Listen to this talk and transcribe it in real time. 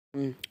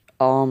Mm,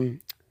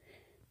 Um,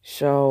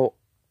 so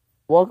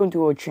welcome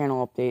to a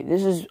channel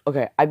update.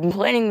 Okay, I've been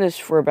planning this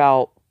for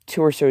about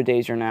 2 or so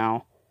days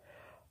now.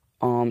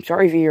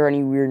 Sorry if you hear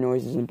any weird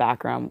noises in the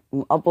background.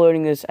 I'm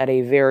uploading this at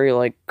a very,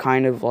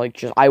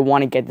 I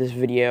want to get this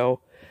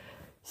video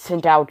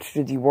sent out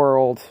to the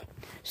world.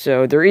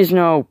 So there is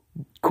no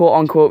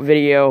quote-unquote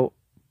video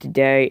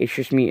today. It's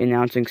just me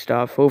announcing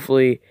stuff.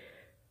 Hopefully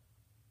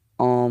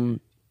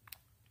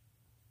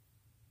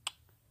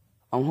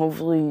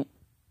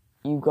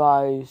you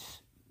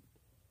guys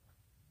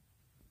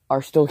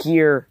are still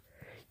here,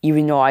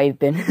 even though I've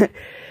been,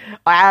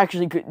 I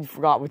actually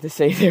forgot what to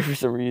say there for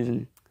some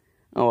reason.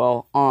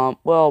 Oh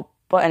well,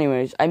 but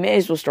anyways, I may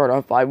as well start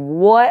off by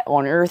what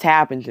on earth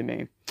happened to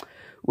me.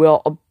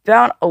 Well,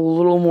 about a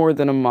little more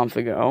than a month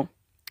ago,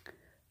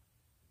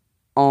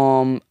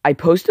 I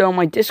posted on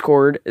my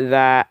Discord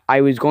that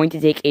I was going to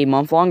take a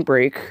month-long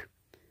break,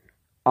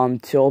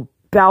 till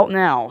about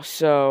now,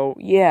 so,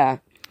 yeah.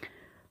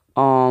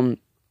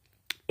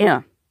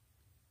 Yeah.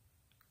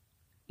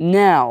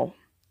 Now,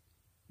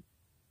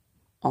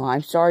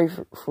 I'm sorry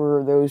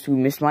for those who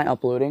missed my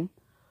uploading.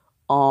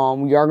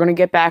 We are going to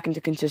get back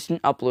into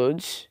consistent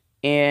uploads,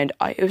 and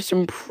I have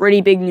some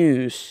pretty big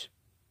news.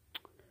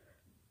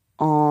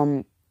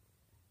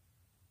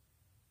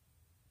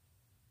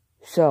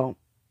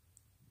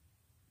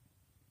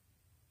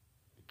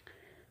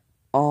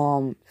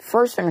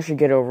 First thing I should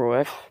get over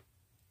with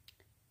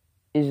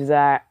is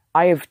that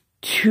I have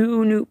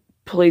 2 new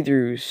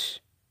playthroughs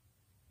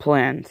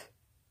planned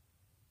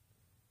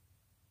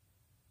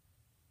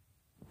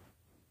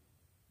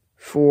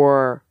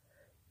for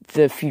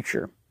the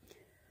future.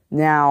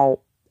 Now,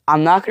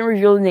 I'm not going to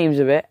reveal the names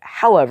of it.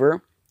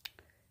 However,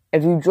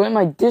 if you join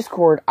my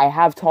Discord, I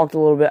have talked a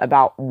little bit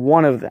about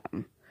one of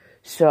them.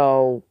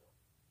 So,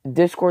 the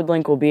Discord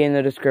link will be in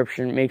the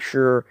description. Make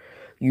sure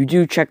you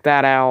do check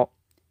that out.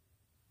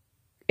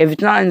 If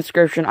it's not in the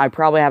description, I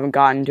probably haven't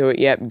gotten to it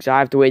yet because I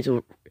have to wait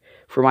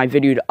for my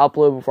video to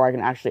upload before I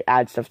can actually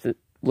add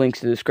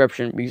links to the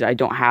description, because I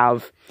don't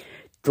have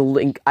the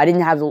link. I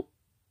didn't have the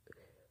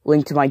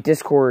link to my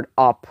Discord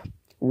up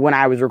when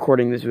I was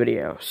recording this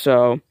video.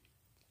 So,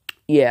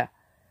 yeah.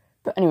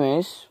 But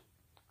anyways,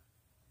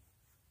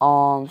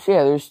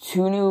 there's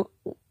 2 new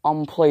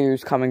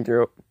players coming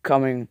to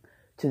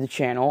the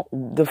channel.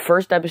 The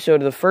first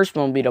episode of the first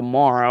one will be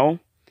tomorrow,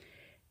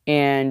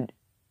 and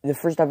the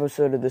first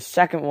episode of the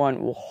second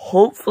one will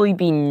hopefully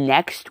be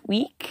next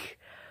week.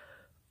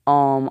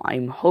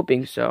 I'm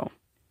hoping so.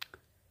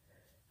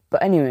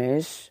 But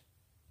anyways,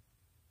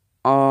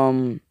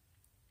 on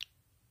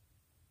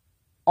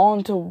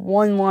to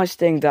one last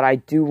thing that I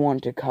do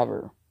want to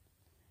cover.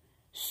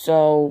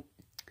 So,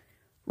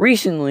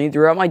 recently,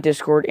 throughout my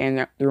Discord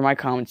and through my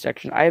comment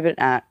section, I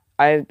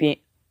have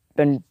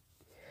been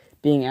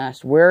being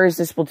asked, where is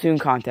the Splatoon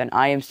content?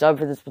 I am subbed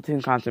for the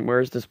Splatoon content. Where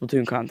is the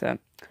Splatoon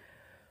content?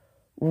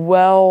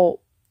 Well,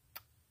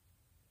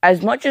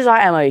 as much as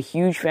I am a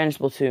huge fan of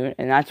Splatoon,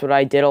 and that's what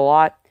I did a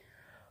lot,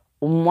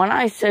 when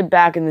I said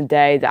back in the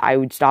day that I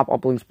would stop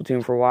uploading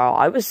Splatoon for a while,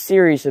 I was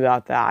serious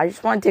about that. I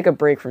just want to take a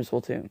break from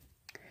Splatoon.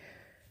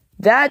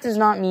 That does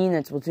not mean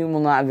that Splatoon will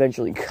not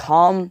eventually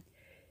come.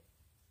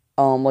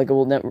 It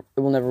will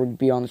never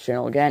be on the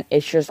channel again.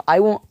 It's just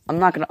I'm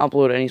not going to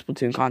upload any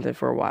Splatoon content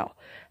for a while.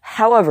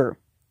 However,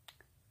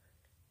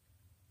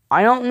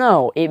 I don't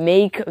know. We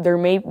may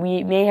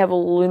have a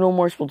little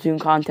more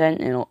Splatoon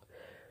content in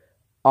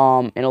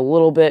a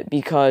little bit,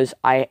 because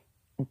I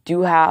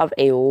do have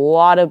a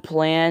lot of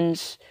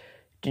plans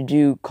to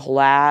do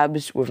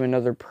collabs with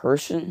another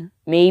person.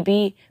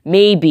 Maybe.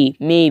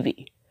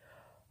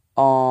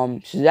 So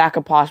that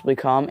could possibly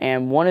come,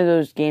 and one of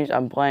those games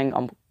I'm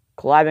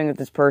collabing with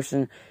this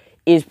person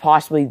is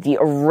possibly the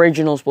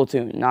original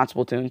Splatoon, not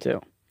Splatoon 2.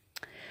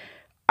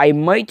 I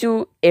might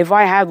do, if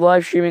I had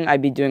live streaming,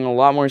 I'd be doing a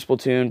lot more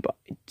Splatoon, but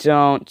I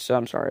don't, so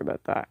I'm sorry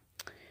about that.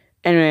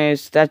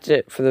 Anyways, that's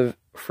it for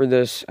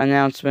this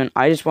announcement.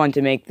 I just wanted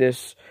to make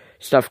this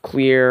stuff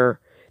clear,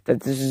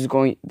 that this is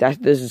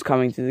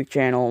coming to the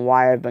channel, and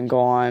why I've been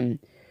gone,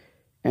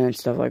 and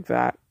stuff like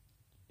that.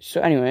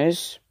 So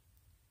anyways,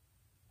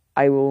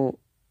 I will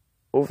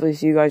hopefully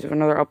see you guys with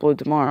another upload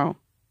tomorrow.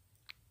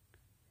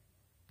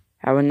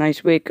 Have a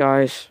nice week,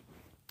 guys.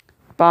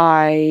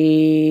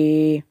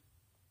 Bye.